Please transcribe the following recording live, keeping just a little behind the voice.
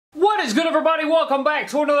What is good, everybody? Welcome back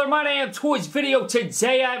to another MYDAMNTOYS video.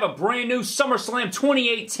 Today I have a brand new SummerSlam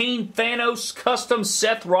 2018 Thanos custom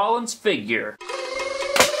Seth Rollins figure.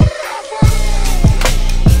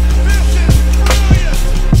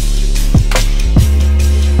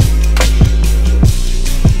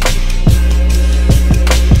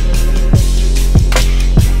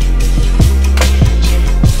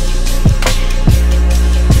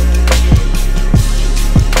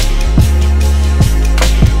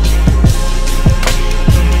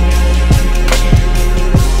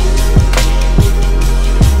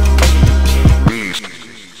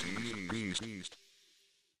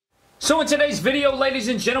 So in today's video, ladies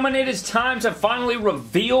and gentlemen, it is time to finally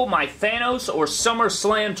reveal my Thanos or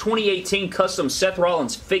SummerSlam 2018 custom Seth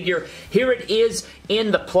Rollins figure. Here it is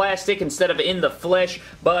in the plastic instead of in the flesh,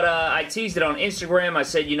 but I teased it on Instagram. I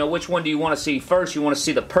said, you know, which one do you want to see first? You want to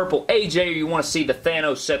see the purple AJ or you want to see the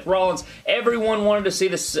Thanos Seth Rollins? Everyone wanted to see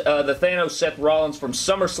the Thanos Seth Rollins from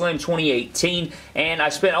SummerSlam 2018, and I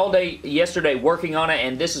spent all day yesterday working on it,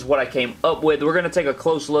 and this is what I came up with. We're going to take a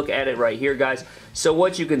close look at it right here, guys. So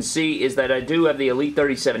what you can see is that I do have the Elite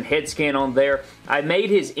 37 head scan on there. I made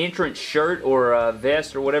his entrance shirt or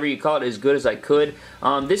vest or whatever you call it as good as I could.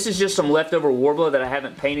 This is just some leftover Warbler that I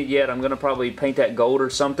haven't painted yet. I'm going to probably paint that gold or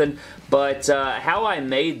something. But how I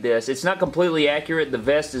made this, it's not completely accurate. The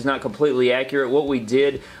vest is not completely accurate. What we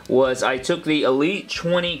did was I took the Elite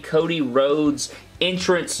 20 Cody Rhodes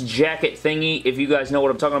entrance jacket thingy. If you guys know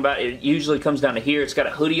what I'm talking about, it usually comes down to here. It's got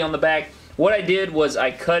a hoodie on the back. What I did was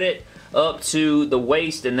I cut it up to the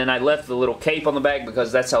waist, and then I left the little cape on the back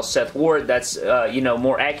because that's how Seth wore it. That's, you know,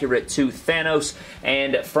 more accurate to Thanos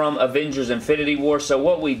and from Avengers Infinity War. So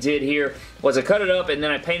what we did here was I cut it up, and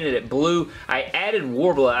then I painted it blue. I added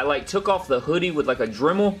Warbler. I, like, took off the hoodie with, like, a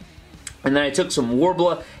Dremel, and then I took some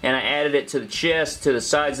Warbler and I added it to the chest, to the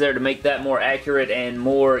sides there to make that more accurate and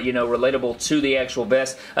more, you know, relatable to the actual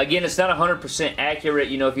vest. Again, it's not 100% accurate.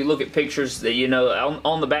 You know, if you look at pictures, that, you know,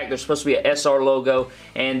 on the back there's supposed to be a SR logo,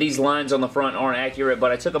 and these lines on the front aren't accurate,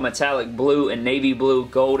 but I took a metallic blue and navy blue,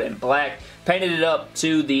 gold, and black, painted it up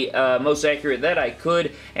to the most accurate that I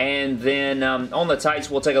could, and then on the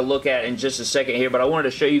tights we'll take a look at in just a second here, but I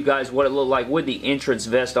wanted to show you guys what it looked like with the entrance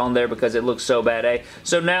vest on there because it looks so bad, eh?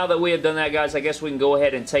 So now that we have done that, guys, I guess we can go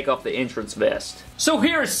ahead and take off the entrance vest. So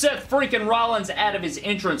here is Seth freaking Rollins out of his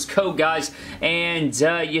entrance coat, guys, and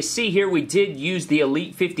you see here we did use the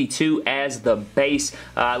Elite 52 as the base.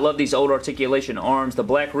 I love these old articulation arms. The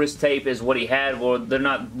black wrist tape is what he had. Well, they're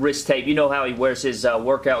not wrist tape. You know how he wears his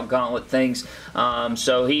workout gauntlet things.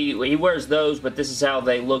 So he wears those, but this is how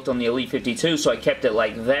they looked on the Elite 52, so I kept it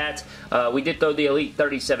like that. We did throw the Elite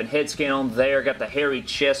 37 head scan on there, got the hairy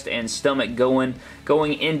chest and stomach going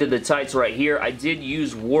into the tights right here. I did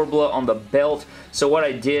use Warbler on the belt, so what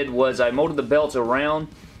I did was I molded the belt around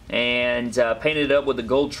and painted it up with the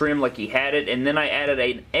gold trim like he had it, and then I added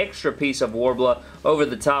an extra piece of Warbler over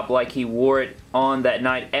the top like he wore it on that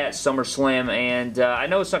night at SummerSlam, and I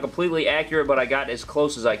know it's not completely accurate, but I got as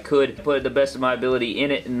close as I could, put the best of my ability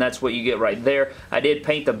in it, and that's what you get right there. I did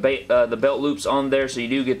paint the belt loops on there, so you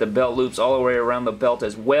do get the belt loops all the way around the belt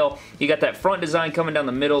as well. You got that front design coming down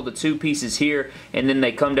the middle, the two pieces here, and then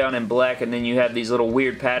they come down in black, and then you have these little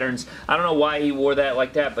weird patterns. I don't know why he wore that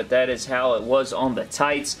like that, but that is how it was on the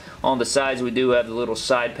tights. On the sides, we do have the little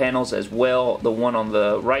side panels as well, the one on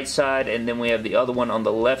the right side, and then we have the other one on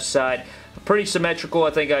the left side. Pretty symmetrical. I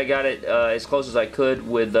think I got it as close as I could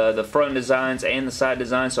with the front designs and the side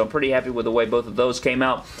designs, so I'm pretty happy with the way both of those came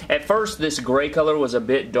out. At first, this gray color was a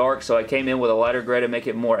bit dark, so I came in with a lighter gray to make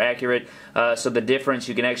it more accurate. So the difference,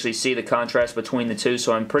 you can actually see the contrast between the two,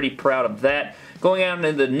 so I'm pretty proud of that. Going out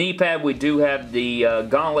into the knee pad, we do have the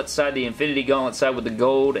gauntlet side, the Infinity Gauntlet side with the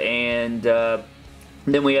gold, and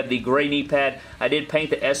then we have the gray knee pad. I did paint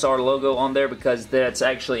the SR logo on there because that's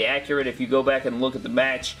actually accurate. If you go back and look at the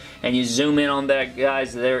match and you zoom in on that,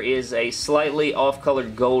 guys, there is a slightly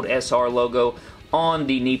off-colored gold SR logo on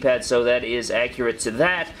the knee pad, so that is accurate to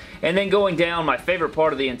that. And then going down, my favorite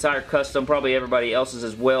part of the entire custom, probably everybody else's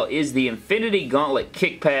as well, is the Infinity Gauntlet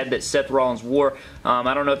kick pad that Seth Rollins wore.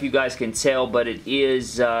 I don't know if you guys can tell, but it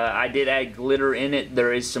is, I did add glitter in it.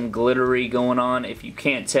 There is some glittery going on. If you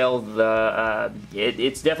can't tell,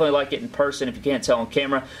 it's definitely like it in person if you can't tell on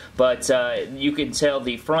camera, but you can tell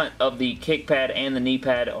the front of the kick pad and the knee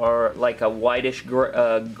pad are like a whitish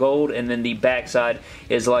gold, and then the back side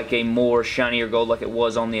is like a more shinier gold like it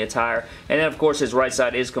was on the attire. And then, of course, his right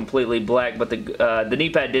side is completely black, but the knee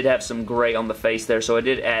pad did have some gray on the face there, so I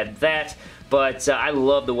did add that. But I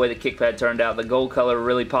love the way the kick pad turned out. The gold color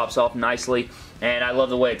really pops off nicely. and I love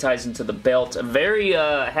the way it ties into the belt. I'm very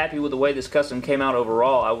happy with the way this custom came out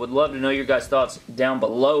overall. I would love to know your guys' thoughts down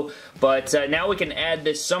below, but now we can add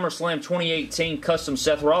this SummerSlam 2018 custom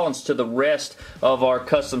Seth Rollins to the rest of our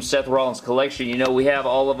custom Seth Rollins collection. You know, we have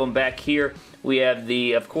all of them back here. We have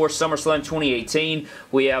the, of course, SummerSlam 2018.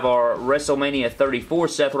 We have our WrestleMania 34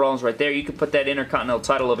 Seth Rollins right there. You could put that Intercontinental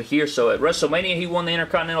title over here. So at WrestleMania, he won the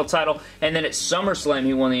Intercontinental title, and then at SummerSlam,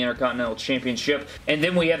 he won the Intercontinental Championship. And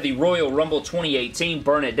then we have the Royal Rumble 2018,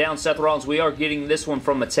 Burn It Down Seth Rollins. We are getting this one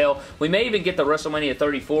from Mattel. We may even get the WrestleMania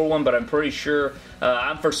 34 one, but I'm pretty sure,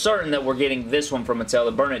 I'm for certain that we're getting this one from Mattel,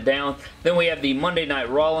 the Burn It Down. Then we have the Monday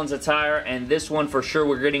Night Rollins attire, and this one for sure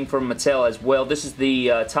we're getting from Mattel as well. This is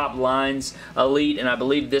the Top Lines Elite, and I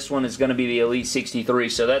believe this one is going to be the Elite 63,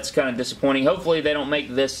 so that's kind of disappointing. Hopefully they don't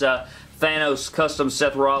make this Thanos custom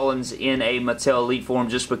Seth Rollins in a Mattel Elite form,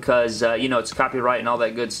 just because, you know, it's copyright and all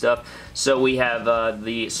that good stuff. So we have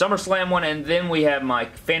the SummerSlam one, and then we have my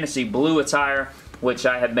Fantasy Blue attire, which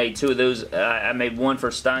I have made 2 of those. I made one for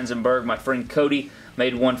Steinsenberg. My friend Cody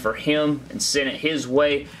made one for him and sent it his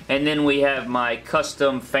way. And then we have my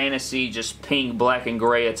custom fantasy, just pink, black, and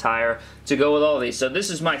gray attire to go with all these. So this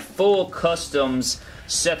is my full customs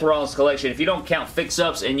Seth Rollins collection. If you don't count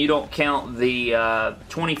fix-ups and you don't count the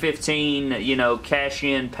 2015, you know,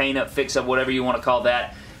 cash-in, paint-up, fix-up, whatever you want to call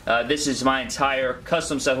that, this is my entire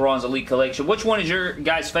custom Seth Rollins Elite collection. Which one is your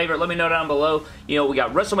guys' favorite? Let me know down below. You know, we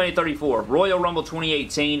got WrestleMania 34, Royal Rumble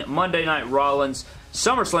 2018, Monday Night Rollins,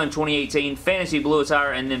 SummerSlam 2018, Fantasy Blue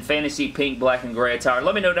attire, and then Fantasy Pink, Black, and Gray attire.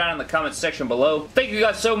 Let me know down in the comments section below. Thank you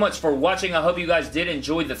guys so much for watching. I hope you guys did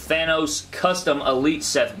enjoy the Thanos Custom Elite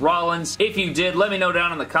Seth Rollins. If you did, let me know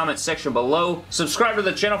down in the comments section below. Subscribe to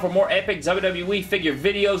the channel for more epic WWE figure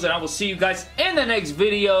videos, and I will see you guys in the next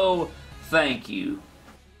video. Thank you.